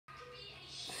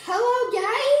Hello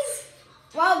guys!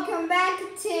 Welcome back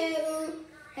to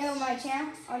my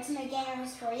channel, Ultimate Gamers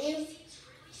for You.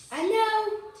 I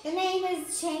know the name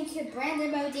is changed to Brand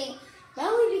Emoji, but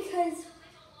only because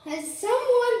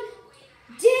someone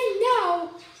didn't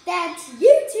know that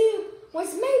YouTube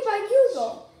was made by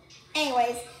Google.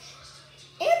 Anyways,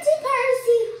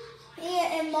 anti-piracy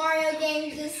in Mario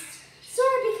games is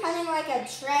sort of becoming like a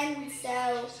trend,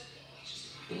 so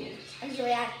I'm going to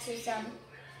react to some.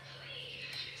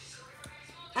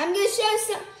 I'm going to show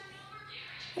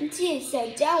some to you,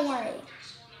 so don't worry.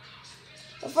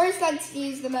 But first, let's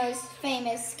use the most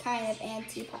famous kind of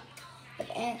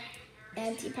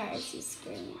anti-piracy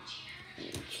screen.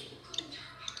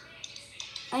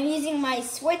 I'm using my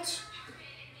Switch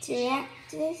to react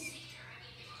to this.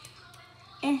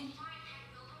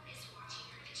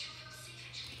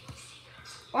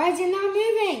 Why is it not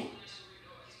moving?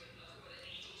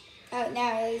 Oh,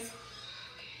 now it is.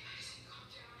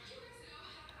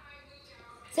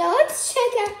 So let's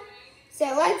check out. So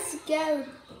let's go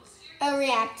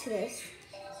react to this.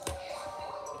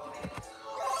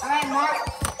 Alright, Mark.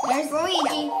 There's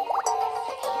Luigi.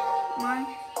 Come on.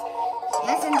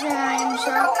 Yes, enter I'm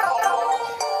sure.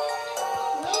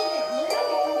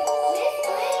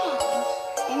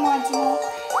 Hey, Martino.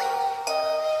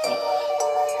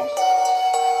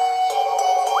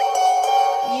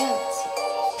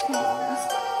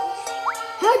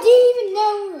 How do you even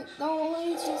know the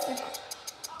Luigi's?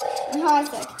 Hold a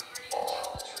sec.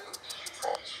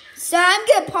 So I'm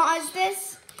gonna pause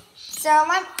this. So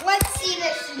let's see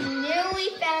this newly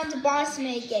found boss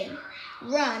mode game.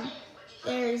 Run.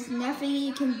 There's nothing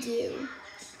you can do.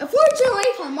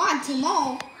 Unfortunately for Monty,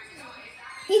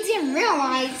 he didn't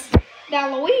realize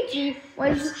that Luigi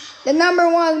was the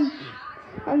 #1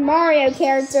 Mario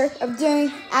character of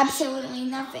doing absolutely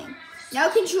nothing.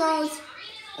 No controls,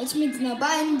 which means no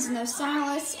buttons, no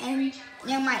stylus, and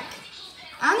no mic.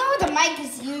 I don't know what the mic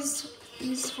is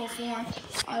useful for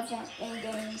or for any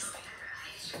games.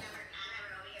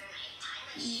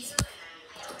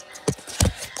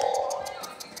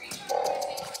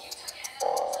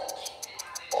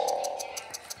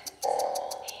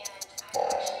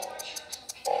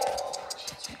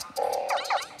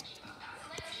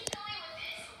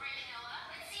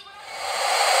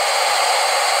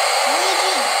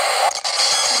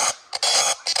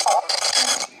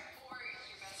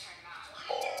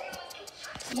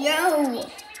 Yo!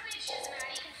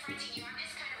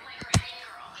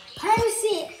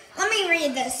 Piracy, let me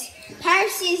read this.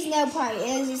 Piracy is no party.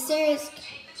 It is a serious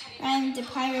crime to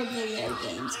pirate video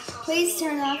games. Please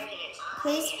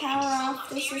power off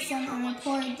the system and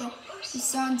report the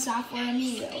stolen software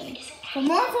immediately. For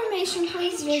more information,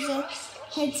 please visit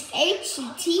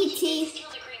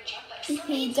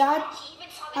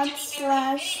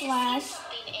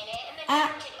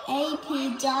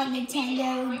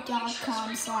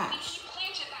http://ap.nintendo.com/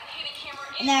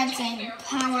 and that's saying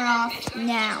power off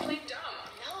now.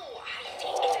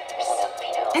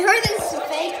 I heard this is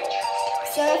fake,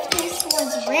 so if this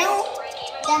was real,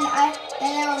 then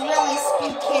it would really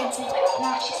spook kids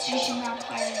not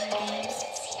pirating games.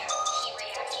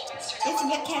 It's a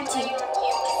bit catchy.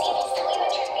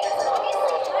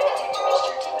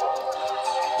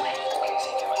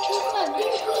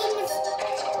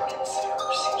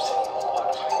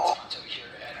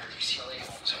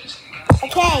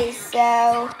 Okay,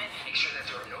 so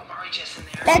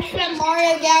that's from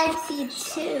Mario Galaxy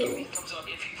 2.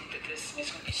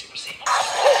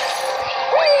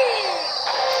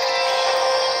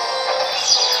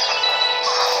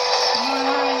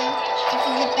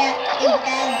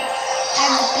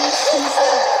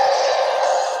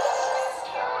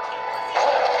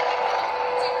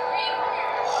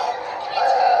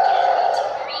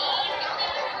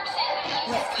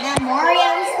 Now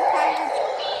Mario is the pirate.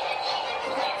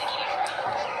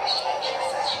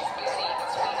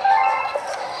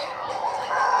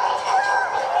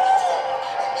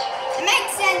 It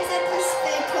makes sense at this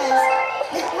because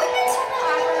wouldn't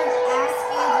someone ever ask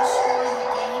you to destroy the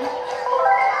game?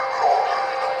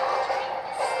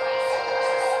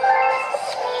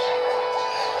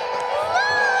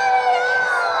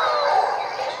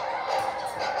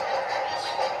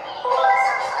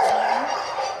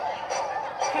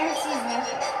 Piracy is no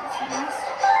fun.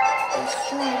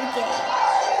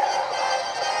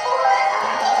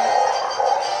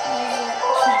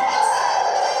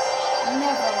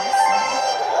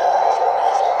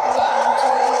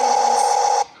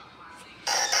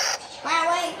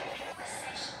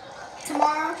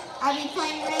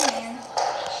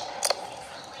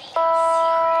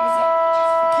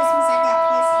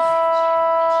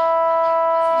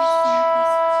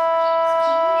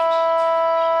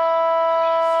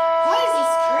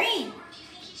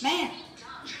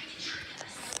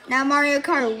 Now Mario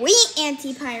Kart Wii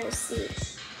anti-piracy.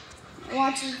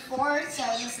 Watching 4, so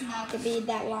this is not gonna be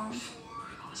that long.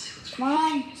 Come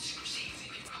on.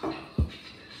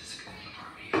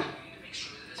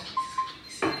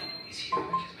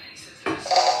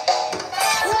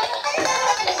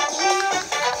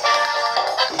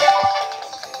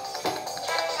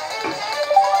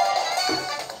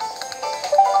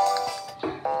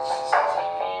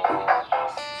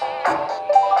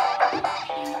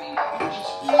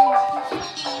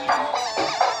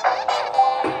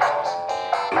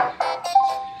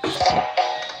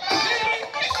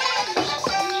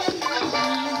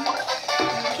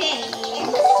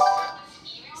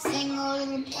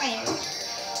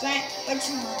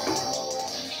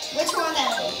 Which one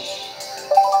that is?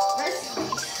 First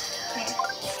place. Okay.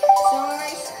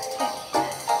 Source. Okay.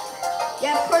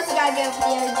 Yeah, of course you gotta get the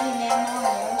OG man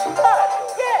Mario.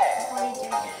 Yeah. Before you do it.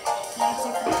 That's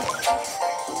it.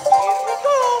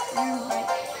 Alright.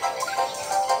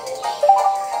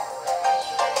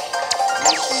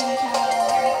 Mushroom power.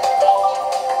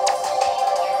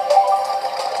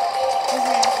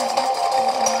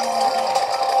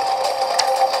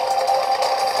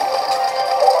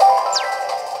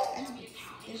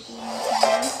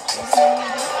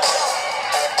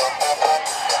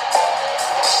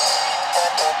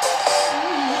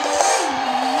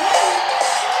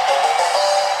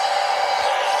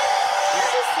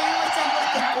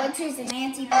 Glitches and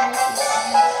anti-piracy. 3, 2, 1.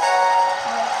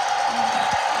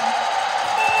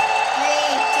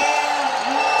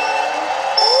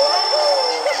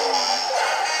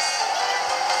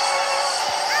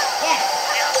 Yeah.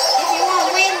 If you want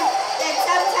to win, then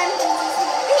sometimes you just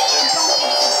bump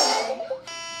into.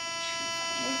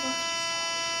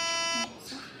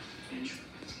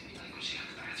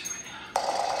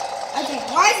 Okay,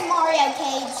 why is Mario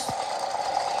Cage?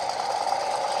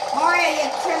 Mario, you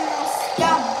criminal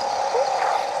scum.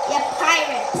 You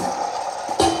pirate.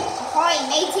 Ahoy,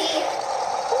 matey.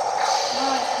 No,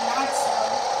 it's not so.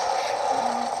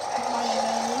 Ahoy,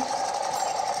 matey.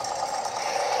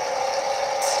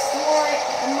 For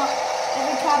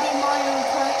every copy of Mario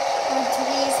Kart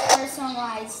today is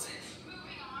personalized.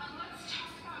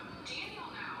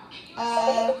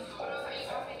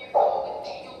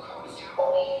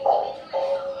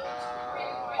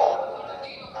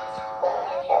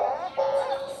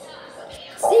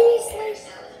 Seriously?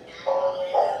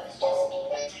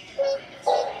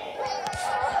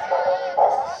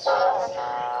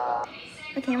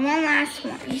 Okay, one last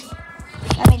one.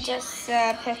 Let me just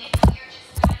pick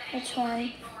which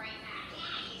one.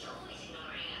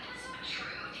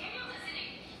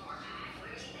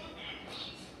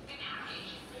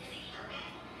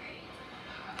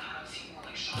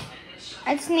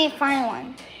 I just need to find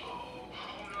one.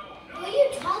 Who are you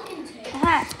talking to?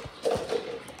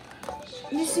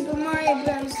 The Super Mario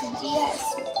Bros.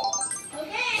 DS. Okay. Well,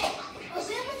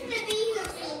 Grandma's gonna be here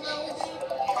soon, Logan. So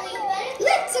you better.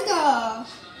 Let's go.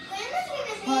 Grandma's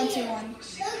gonna be 1, 2, here. 1. Logan,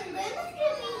 Grandma's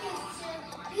gonna be here soon.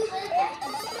 You better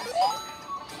practice.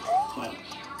 Okay.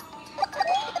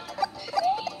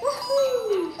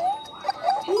 Woohoo!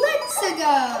 Let's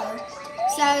go.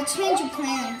 So change your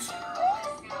plans.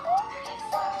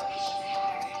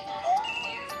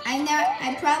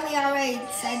 I probably already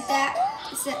said that.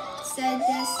 Said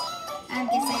this. I'm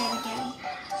gonna say it again.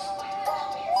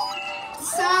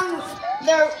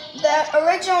 The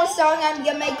original song I'm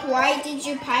gonna make, "Why Did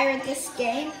You Pirate This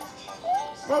Game?"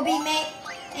 will be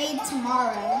made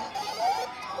tomorrow.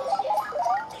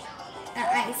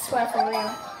 I swear for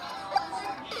real.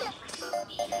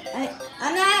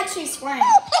 I'm not actually swearing.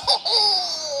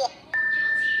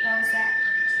 What was that?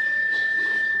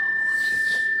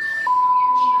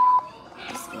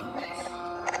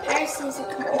 Piracy is a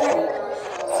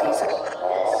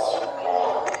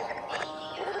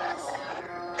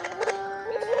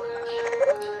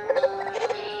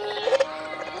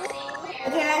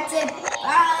Okay, that's it.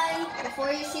 Bye.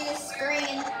 Before you see the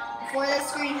screen, before the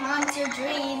screen haunts your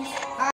dreams.